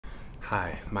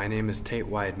Hi, my name is Tate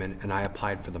Wideman and I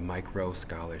applied for the Mike Rowe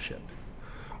Scholarship.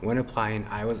 When applying,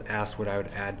 I was asked what I would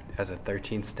add as a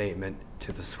 13th statement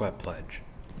to the Sweat Pledge.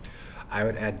 I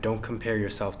would add, don't compare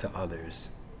yourself to others.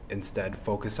 Instead,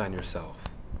 focus on yourself.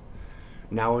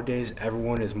 Nowadays,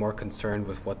 everyone is more concerned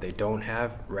with what they don't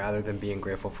have rather than being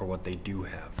grateful for what they do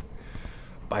have.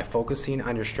 By focusing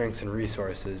on your strengths and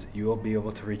resources, you will be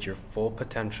able to reach your full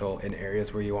potential in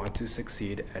areas where you want to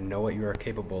succeed and know what you are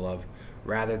capable of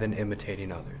rather than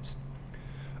imitating others.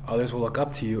 Others will look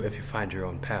up to you if you find your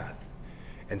own path.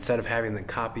 Instead of having them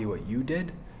copy what you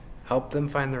did, help them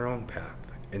find their own path.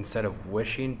 Instead of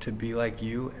wishing to be like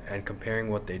you and comparing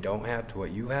what they don't have to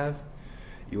what you have,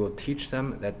 you will teach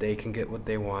them that they can get what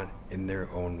they want in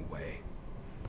their own way.